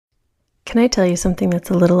Can I tell you something that's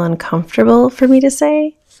a little uncomfortable for me to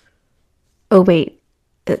say? Oh, wait.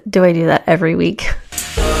 Do I do that every week?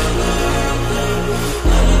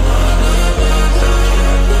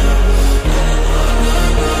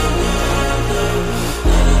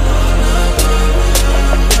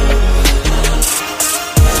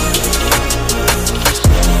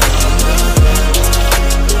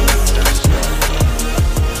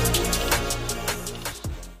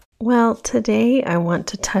 Well, today I want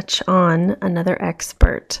to touch on another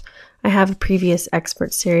expert. I have a previous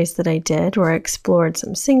expert series that I did where I explored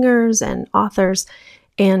some singers and authors,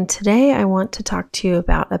 and today I want to talk to you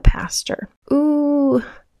about a pastor. Ooh,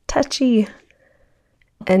 touchy.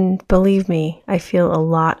 And believe me, I feel a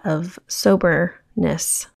lot of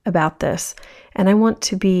soberness about this, and I want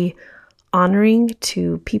to be honoring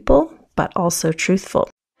to people, but also truthful.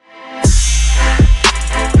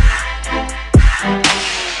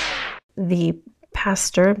 The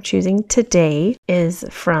pastor I'm choosing today is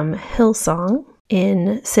from Hillsong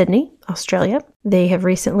in Sydney, Australia. They have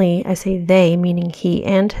recently, I say they, meaning he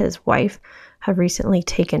and his wife, have recently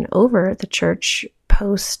taken over the church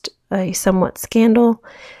post a somewhat scandal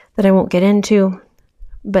that I won't get into,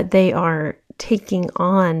 but they are taking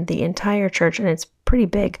on the entire church, and it's pretty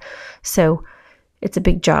big, so it's a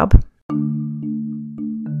big job.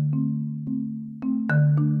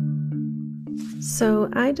 So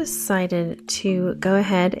I decided to go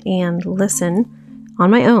ahead and listen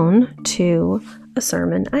on my own to a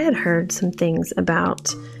sermon. I had heard some things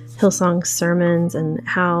about Hillsong sermons and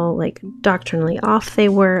how doctrinally off they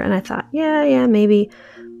were, and I thought, yeah, maybe.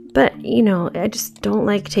 But, I just don't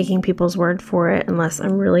like taking people's word for it unless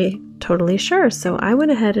I'm really totally sure. So I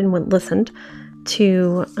went ahead and listened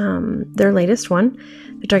to their latest one.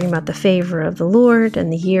 They're talking about the favor of the Lord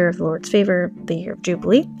and the year of the Lord's favor, the year of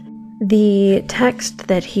Jubilee. The text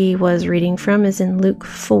that he was reading from is in Luke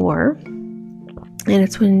 4, and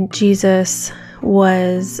it's when Jesus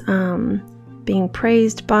was being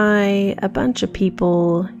praised by a bunch of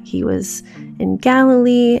people. He was in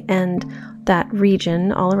Galilee and that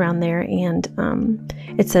region all around there, and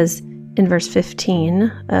it says in verse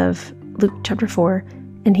 15 of Luke chapter 4,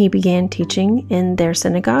 and he began teaching in their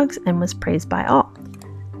synagogues and was praised by all.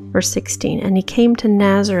 Verse 16, and he came to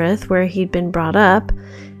Nazareth where he'd been brought up,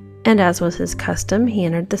 and as was his custom, he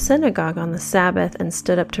entered the synagogue on the Sabbath and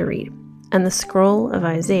stood up to read. And the scroll of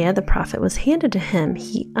Isaiah the prophet was handed to him.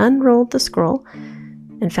 He unrolled the scroll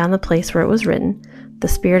and found the place where it was written, "The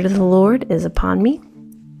Spirit of the Lord is upon me,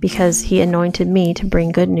 because he anointed me to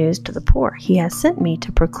bring good news to the poor. He has sent me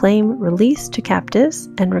to proclaim release to captives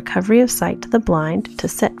and recovery of sight to the blind, to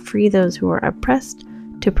set free those who are oppressed,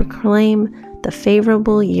 to proclaim the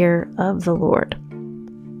favorable year of the Lord."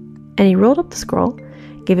 And he rolled up the scroll,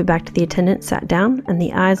 gave it back to the attendant, sat down, and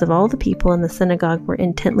the eyes of all the people in the synagogue were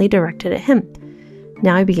intently directed at him.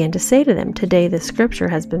 Now he began to say to them, "Today this scripture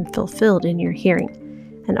has been fulfilled in your hearing."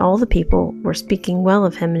 And all the people were speaking well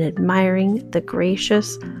of him and admiring the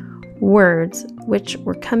gracious words which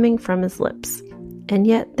were coming from his lips. And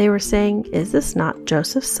yet they were saying, "Is this not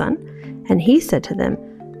Joseph's son?" And he said to them,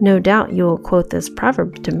 "No doubt you will quote this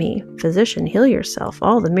proverb to me, 'Physician, heal yourself.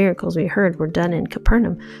 All the miracles we heard were done in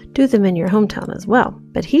Capernaum. Do them in your hometown as well."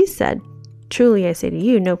 But he said, "Truly I say to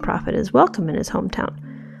you, no prophet is welcome in his hometown.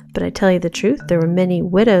 But I tell you the truth, there were many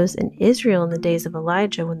widows in Israel in the days of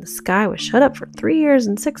Elijah, when the sky was shut up for 3 years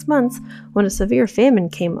and 6 months, when a severe famine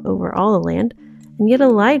came over all the land. And yet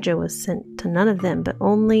Elijah was sent to none of them, but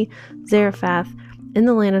only Zarephath in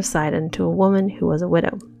the land of Sidon, to a woman who was a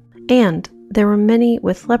widow. And there were many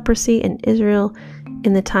with leprosy in Israel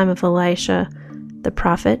in the time of Elisha the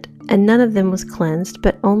prophet, and none of them was cleansed,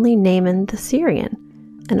 but only Naaman the Syrian.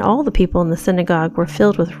 And all the people in the synagogue were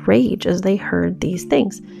filled with rage as they heard these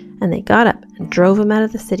things. And they got up and drove him out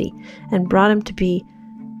of the city, and brought him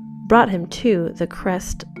to the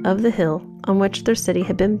crest of the hill on which their city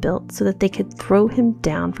had been built, so that they could throw him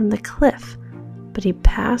down from the cliff. But he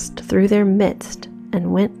passed through their midst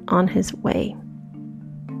and went on his way.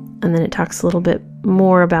 And then it talks a little bit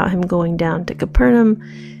more about him going down to Capernaum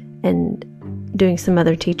and doing some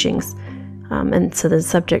other teachings. And so the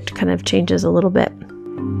subject kind of changes a little bit.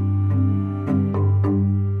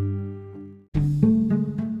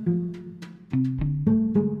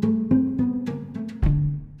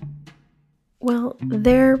 Well,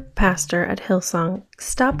 their pastor at Hillsong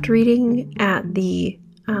stopped reading at the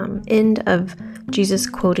end of Jesus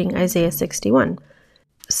quoting Isaiah 61.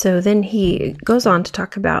 So then he goes on to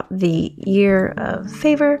talk about the year of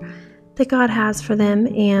favor that God has for them,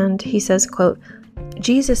 and he says, quote,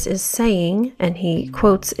 Jesus is saying, and he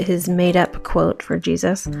quotes his made-up quote for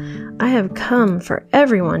Jesus, I have come for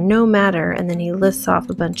everyone, no matter, and then he lists off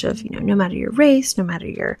a bunch of, no matter your race, no matter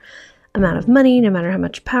your amount of money, no matter how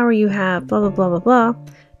much power you have, blah, blah, blah, blah, blah,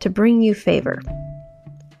 to bring you favor.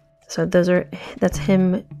 So that's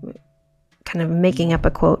him kind of making up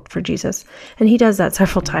a quote for Jesus. And he does that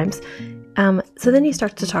several times. So then he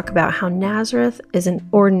starts to talk about how Nazareth is an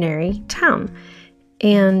ordinary town.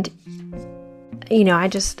 And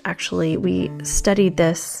we studied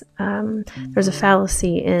this. There's a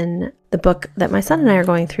fallacy in the book that my son and I are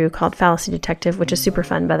going through called Fallacy Detective, which is super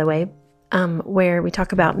fun, by the way, where we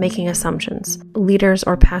talk about making assumptions. Leaders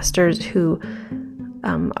or pastors who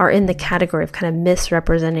are in the category of kind of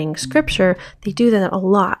misrepresenting scripture, they do that a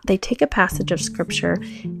lot. They take a passage of scripture,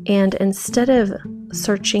 and instead of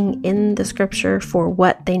searching in the scripture for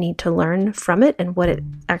what they need to learn from it and what it's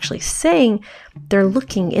actually saying, they're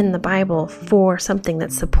looking in the Bible for something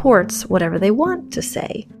that supports whatever they want to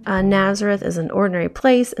say. Nazareth is an ordinary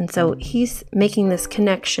place, and so he's making this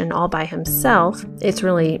connection all by himself. It's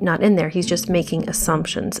really not in there. He's just making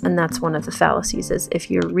assumptions, and that's one of the fallacies, is if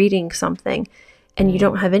you're reading something and you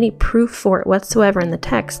don't have any proof for it whatsoever in the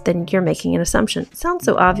text, then you're making an assumption. It sounds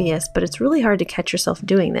so obvious, but it's really hard to catch yourself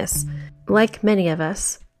doing this. Like many of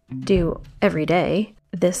us do every day,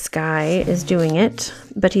 this guy is doing it,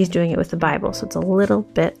 but he's doing it with the Bible, so it's a little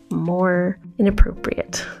bit more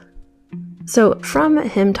inappropriate. So from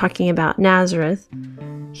him talking about Nazareth,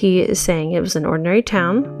 he is saying it was an ordinary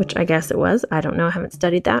town, which I guess it was. I don't know, I haven't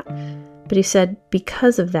studied that. But he said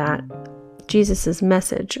because of that, Jesus'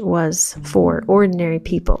 message was for ordinary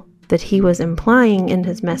people, that he was implying in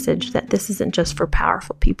his message that this isn't just for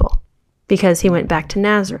powerful people, because he went back to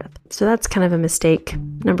Nazareth. So that's kind of a mistake,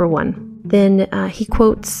 number one. Then he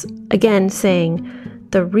quotes again saying,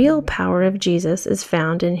 the real power of Jesus is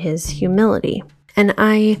found in his humility. And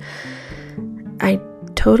I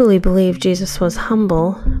totally believe Jesus was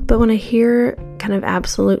humble, but when I hear kind of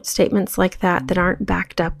absolute statements like that aren't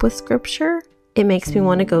backed up with scripture, it makes me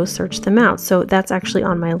want to go search them out. So that's actually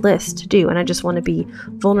on my list to do. And I just want to be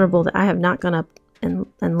vulnerable that I have not gone up and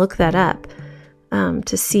look that up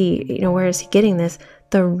to see, where is he getting this?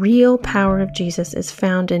 The real power of Jesus is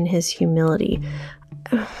found in his humility.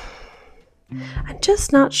 I'm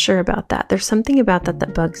just not sure about that. There's something about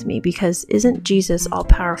that bugs me, because isn't Jesus all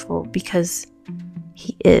powerful because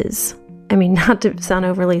he is? I mean, not to sound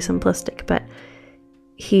overly simplistic, but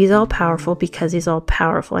he's all powerful because he's all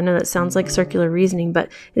powerful. I know that sounds like circular reasoning,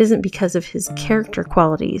 but it isn't because of his character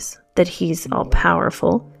qualities that he's all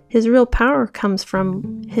powerful. His real power comes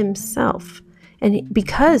from himself. And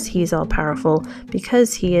because he's all powerful,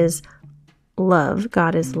 because he is love,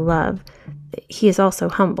 God is love, he is also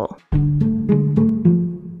humble.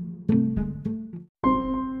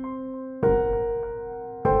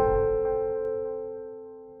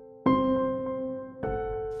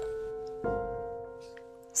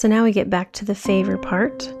 So now we get back to the favor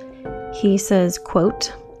part. He says,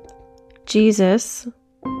 quote, Jesus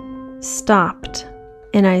stopped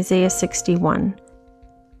in Isaiah 61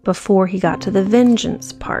 before he got to the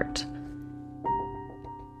vengeance part.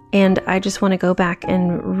 And I just want to go back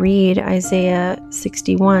and read Isaiah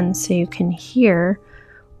 61 so you can hear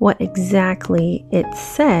what exactly it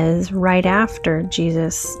says right after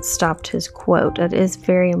Jesus stopped his quote. That is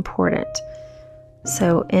very important.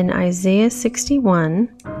 So in Isaiah 61,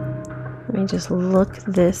 let me just look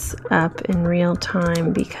this up in real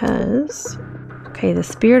time because, the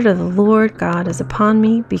Spirit of the Lord God is upon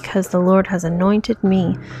me, because the Lord has anointed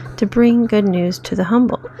me to bring good news to the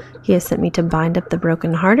humble. He has sent me to bind up the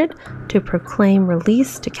brokenhearted, to proclaim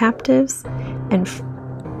release to captives, and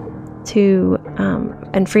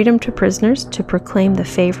freedom to prisoners, to proclaim the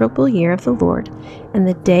favorable year of the Lord, and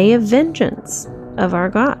the day of vengeance of our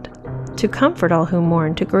God, to comfort all who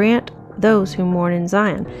mourn, to grant those who mourn in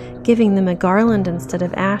Zion, giving them a garland instead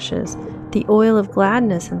of ashes, the oil of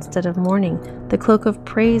gladness instead of mourning, the cloak of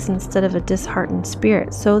praise instead of a disheartened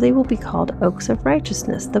spirit. So they will be called oaks of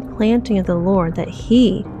righteousness, the planting of the Lord, that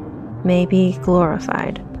he may be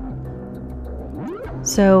glorified.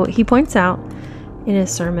 So he points out in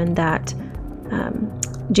his sermon that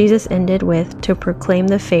Jesus ended with, to proclaim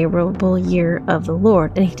the favorable year of the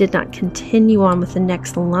Lord. And he did not continue on with the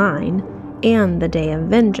next line, and the day of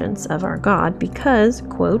vengeance of our God, because,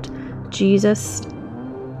 quote, Jesus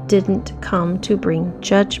didn't come to bring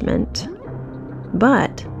judgment,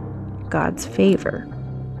 but God's favor.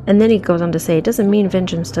 And then he goes on to say, it doesn't mean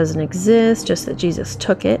vengeance doesn't exist, just that Jesus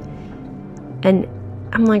took it. And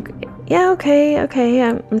I'm like, yeah, okay,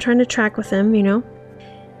 I'm trying to track with him,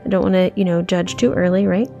 I don't want to, judge too early,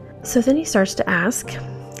 right? So then he starts to ask,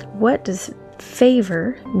 what does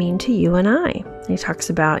favor mean to you and I? And he talks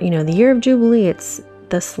about, the year of Jubilee, it's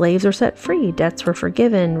the slaves were set free, debts were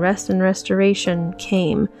forgiven, rest and restoration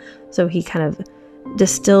came. So he kind of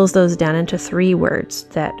distills those down into 3 words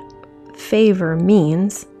that favor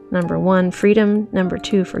means. Number 1, freedom. Number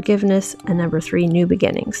 2, forgiveness. And number 3, new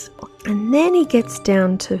beginnings. And then he gets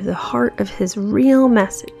down to the heart of his real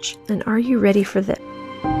message. And are you ready for this?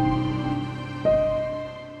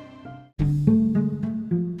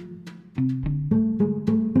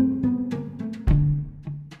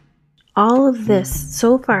 All of this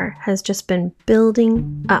so far has just been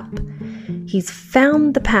building up. He's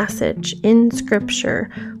found the passage in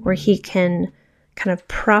Scripture where he can kind of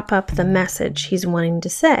prop up the message he's wanting to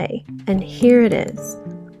say. And here it is.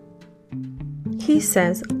 He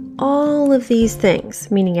says all of these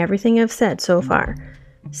things, meaning everything I've said so far,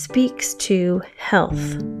 speaks to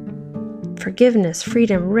health, forgiveness,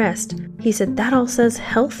 freedom, rest. He said that all says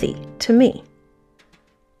healthy to me.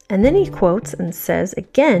 And then he quotes and says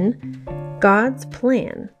again, God's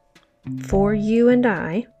plan for you and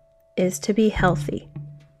I is to be healthy.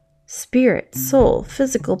 Spirit, soul,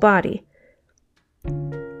 physical body.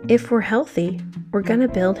 If we're healthy, we're going to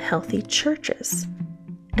build healthy churches.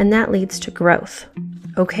 And that leads to growth.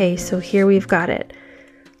 Okay, so here we've got it.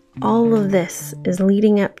 All of this is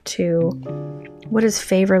leading up to what does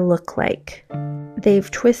favor look like?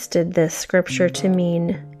 They've twisted this scripture to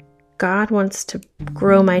mean God wants to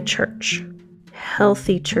grow my church.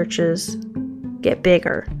 Healthy churches get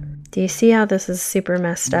bigger. Do you see how this is super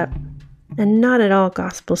messed up? And not at all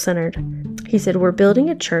gospel-centered. He said, we're building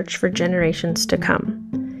a church for generations to come.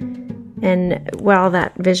 And while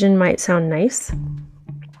that vision might sound nice,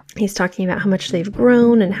 he's talking about how much they've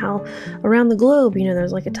grown and how around the globe,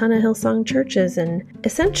 there's like a ton of Hillsong churches. And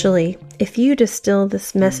essentially, if you distill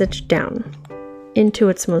this message down into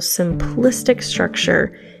its most simplistic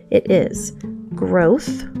structure, it is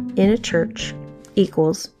growth in a church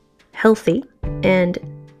equals healthy, and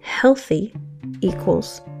healthy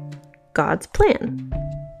equals God's plan.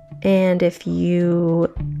 And if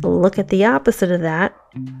you look at the opposite of that,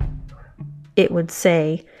 it would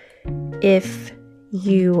say, if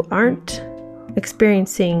you aren't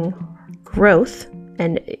experiencing growth,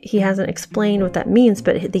 and he hasn't explained what that means,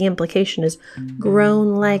 but the implication is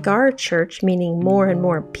grown like our church, meaning more and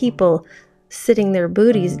more people sitting their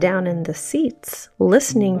booties down in the seats,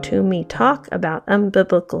 listening to me talk about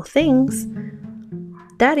unbiblical things,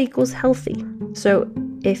 that equals healthy. So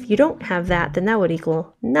if you don't have that, then that would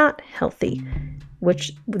equal not healthy,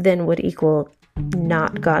 which then would equal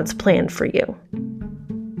not God's plan for you.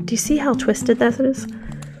 Do you see how twisted that is?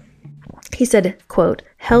 He said, quote,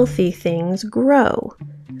 healthy things grow.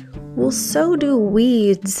 Well, so do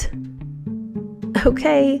weeds.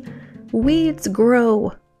 Okay, weeds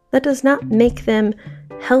grow. That does not make them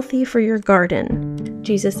healthy for your garden.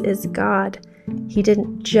 Jesus is God. He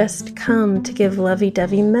didn't just come to give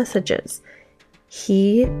lovey-dovey messages.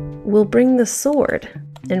 He will bring the sword.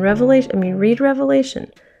 In read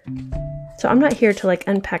Revelation. So I'm not here to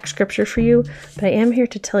unpack scripture for you, but I am here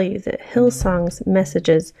to tell you that Hillsong's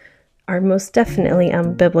messages are most definitely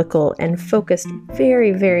unbiblical and focused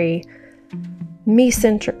very, very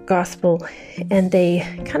me-centric gospel, and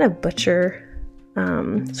they kind of butcher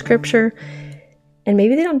scripture. And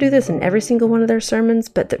maybe they don't do this in every single one of their sermons,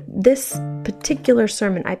 but this particular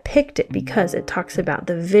sermon, I picked it because it talks about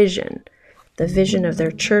the vision of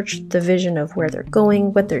their church, the vision of where they're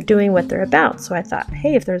going, what they're doing, what they're about. So I thought,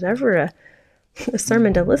 hey, if there's ever a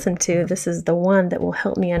sermon to listen to, this is the one that will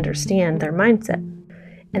help me understand their mindset.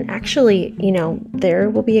 And actually, there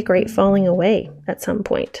will be a great falling away at some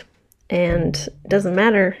point. And it doesn't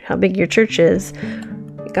matter how big your church is,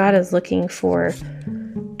 God is looking for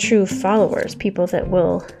true followers, people that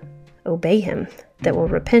will obey him, that will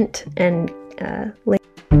repent and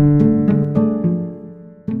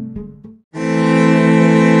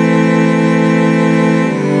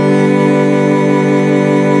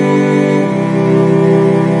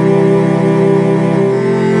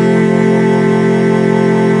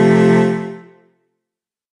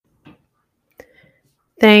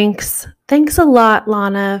Thanks a lot,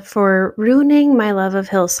 Lana, for ruining my love of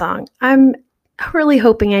Hillsong. I'm really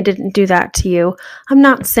hoping I didn't do that to you. I'm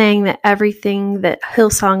not saying that everything that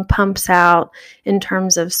Hillsong pumps out in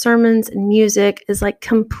terms of sermons and music is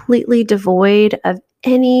completely devoid of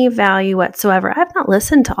any value whatsoever. I've not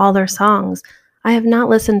listened to all their songs. I have not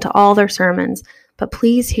listened to all their sermons, but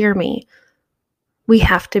please hear me. We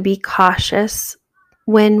have to be cautious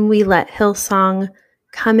when we let Hillsong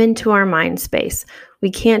come into our mind space. We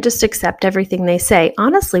can't just accept everything they say.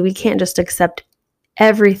 Honestly, we can't just accept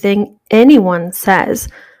everything anyone says.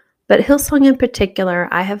 But Hillsong in particular,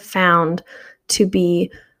 I have found to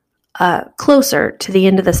be closer to the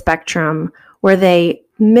end of the spectrum where they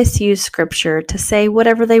misuse scripture to say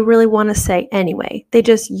whatever they really want to say anyway. They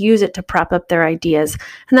just use it to prop up their ideas.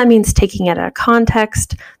 And that means taking it out of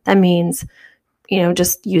context. That means,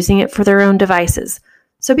 just using it for their own devices.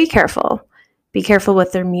 So be careful. Be careful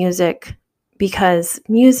with their music, because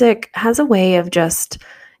music has a way of just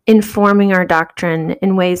informing our doctrine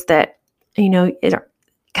in ways that, it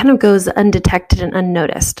kind of goes undetected and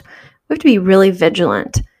unnoticed. We have to be really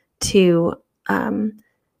vigilant to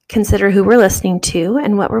consider who we're listening to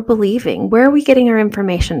and what we're believing. Where are we getting our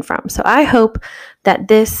information from? So I hope that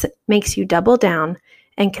this makes you double down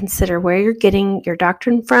and consider where you're getting your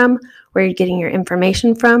doctrine from, where you're getting your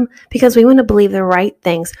information from, because we want to believe the right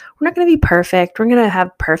things. We're not going to be perfect. We're going to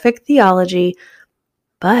have perfect theology,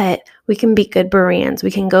 but we can be good Bereans.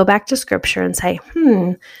 We can go back to scripture and say,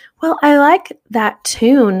 well, I like that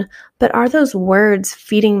tune, but are those words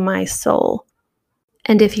feeding my soul?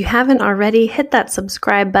 And if you haven't already, hit that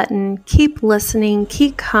subscribe button. Keep listening,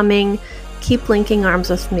 keep coming, keep linking arms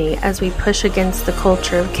with me as we push against the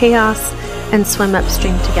culture of chaos and swim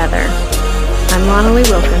upstream together. I'm Lana Lee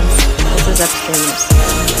Wilkins. This is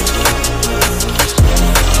Upstreamers.